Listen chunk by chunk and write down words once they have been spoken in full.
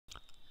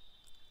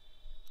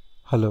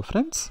Hello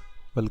friends,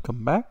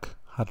 welcome back.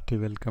 Hearty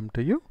welcome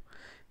to you.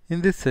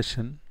 In this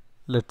session,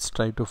 let's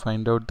try to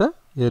find out the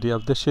area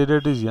of the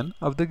shaded region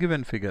of the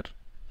given figure.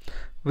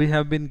 We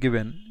have been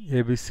given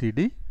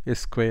ABCD, a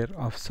square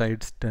of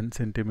sides 10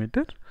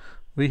 centimeter.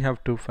 We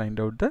have to find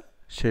out the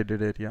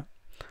shaded area.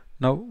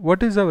 Now,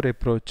 what is our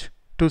approach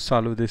to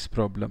solve this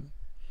problem?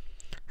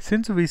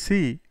 Since we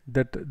see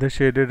that the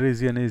shaded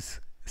region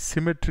is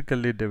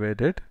symmetrically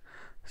divided,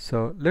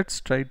 so let's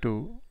try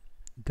to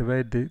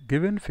divide the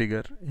given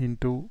figure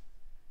into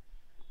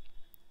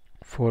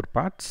 4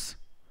 parts.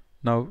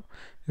 Now,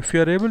 if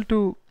you are able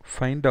to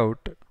find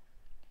out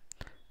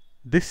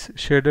this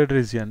shaded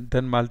region,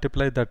 then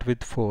multiply that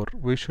with 4,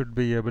 we should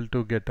be able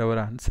to get our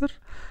answer.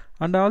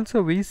 And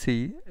also we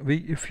see,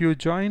 if you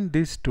join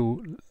these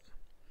two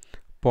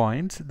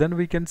points, then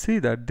we can see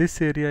that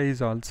this area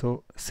is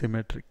also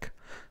symmetric.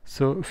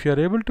 So if you are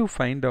able to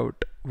find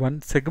out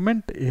one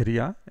segment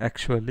area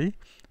actually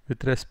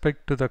with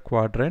respect to the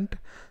quadrant,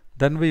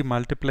 then we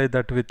multiply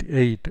that with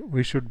 8,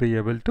 we should be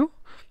able to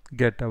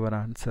get our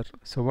answer.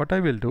 So what I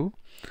will do,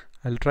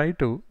 I'll try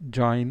to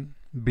join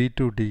B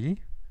to D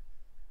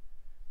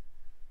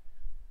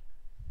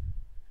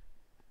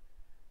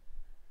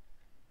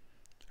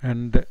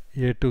and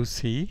A to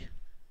C.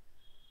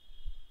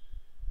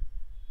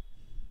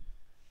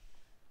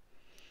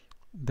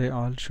 They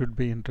all should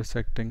be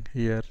intersecting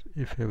here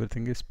if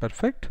everything is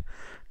perfect.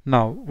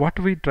 Now what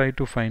we try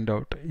to find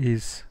out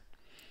is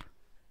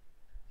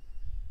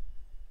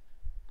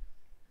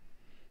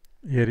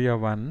area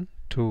 1,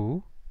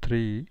 2,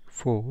 3,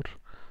 4,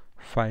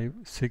 5,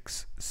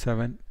 6,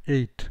 7,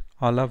 8.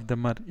 All of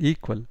them are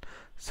equal.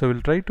 So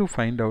we'll try to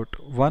find out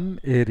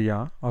one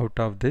area out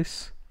of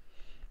this.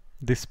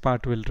 This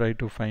part we'll try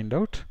to find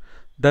out.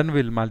 Then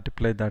we'll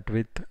multiply that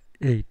with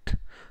 8.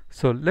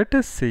 So let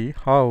us see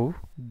how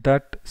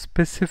that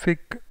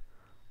specific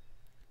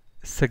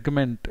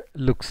segment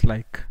looks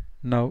like.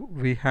 Now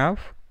we have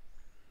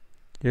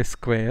a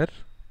square,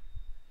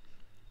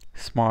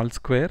 small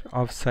square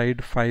of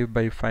side 5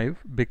 by 5,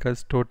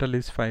 because total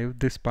is 5.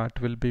 This part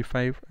will be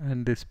 5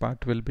 and this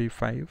part will be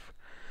 5,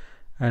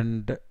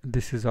 and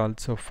this is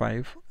also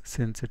 5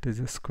 since it is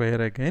a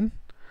square. Again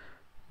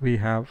we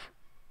have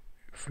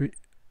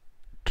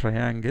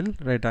triangle,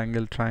 right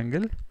angle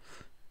triangle.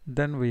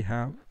 Then we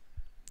have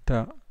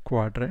the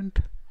quadrant.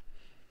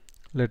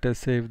 Let us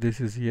say if this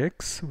is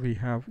X, we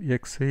have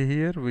X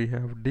here, we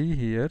have D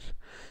here.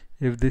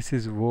 If this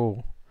is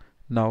O,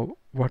 now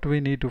what we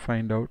need to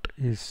find out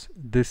is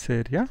this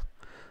area.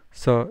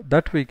 So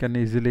that we can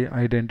easily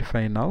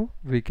identify now.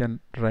 We can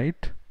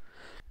write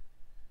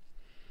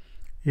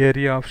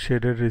area of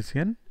shaded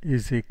region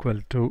is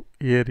equal to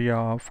area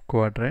of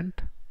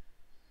quadrant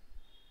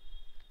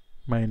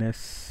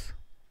minus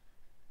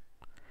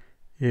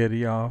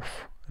area of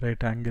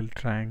right angle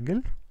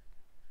triangle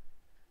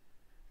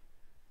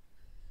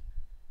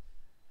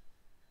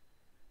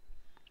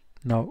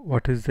Now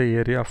what is the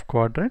area of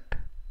quadrant?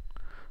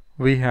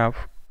 We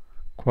have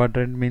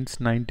quadrant means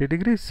 90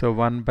 degrees, so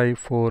 1 by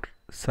 4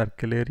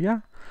 circle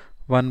area,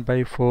 1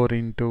 by 4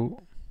 into,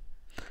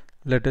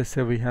 let us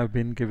say we have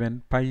been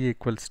given pi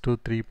equals to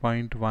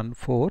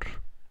 3.14.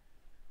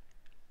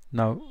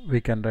 Now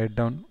we can write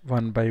down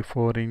 1 by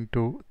 4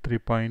 into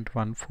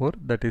 3.14,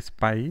 that is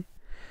pi,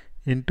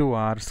 into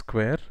r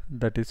square,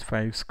 that is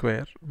 5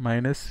 square,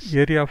 minus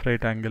area of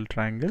right angle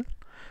triangle,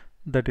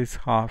 that is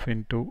half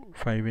into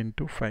 5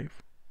 into 5.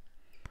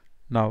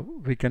 Now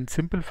we can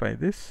simplify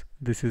this.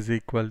 This is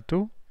equal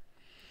to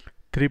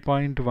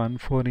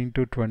 3.14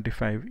 into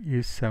 25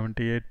 is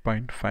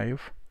 78.5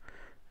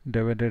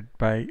 divided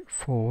by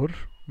 4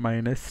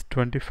 minus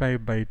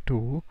 25 by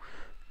 2,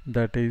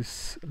 that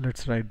is,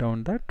 let's write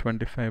down that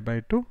 25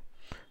 by 2,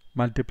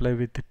 multiply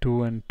with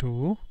 2 and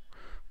 2,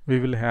 we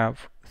will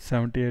have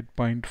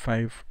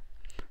 78.5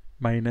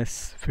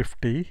 minus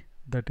 50,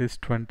 that is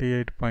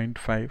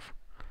 28.5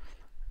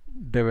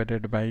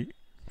 divided by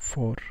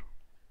 4.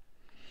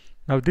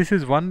 Now this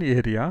is one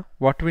area.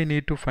 What we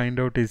need to find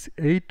out is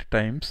 8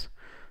 times.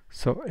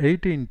 So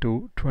 8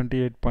 into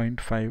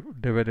 28.5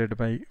 divided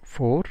by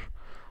 4.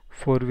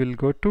 4 will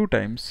go 2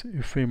 times.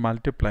 If we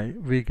multiply,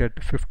 we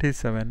get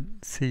 57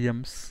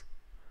 cm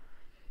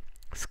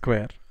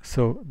square.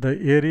 So the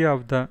area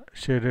of the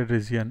shaded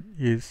region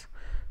is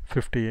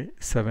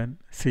 57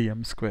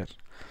 cm square.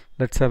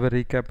 Let's have a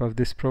recap of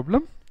this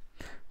problem.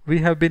 We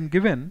have been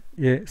given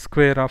a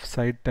square of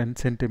side 10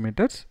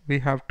 centimeters. We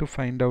have to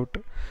find out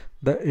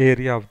the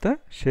area of the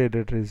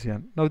shaded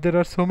region. Now there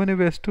are so many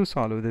ways to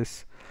solve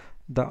this.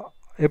 The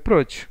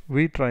approach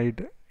we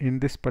tried in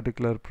this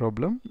particular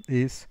problem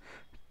is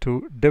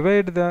to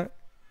divide the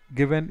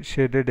given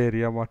shaded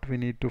area, what we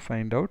need to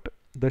find out,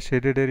 the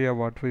shaded area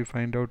what we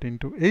find out,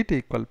 into 8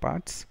 equal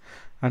parts,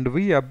 and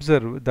we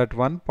observe that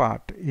one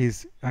part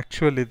is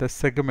actually the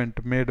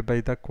segment made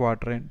by the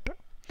quadrant.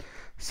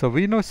 So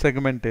we know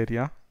segment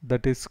area,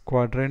 that is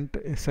quadrant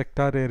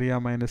sector area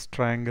minus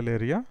triangle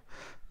area,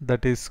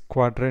 that is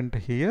quadrant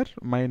here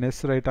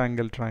minus right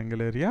angle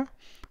triangle area.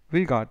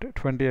 We got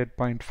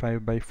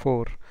 28.5 by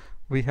 4.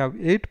 we have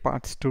 8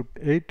 parts to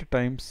 8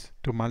 times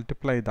to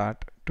multiply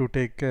that to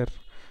take care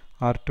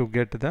or to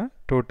get the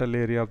total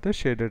area of the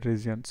shaded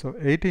region. So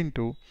 8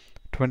 into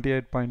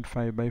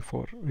 28.5 by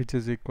 4, which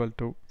is equal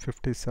to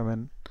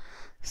 57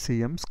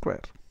 cm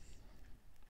square.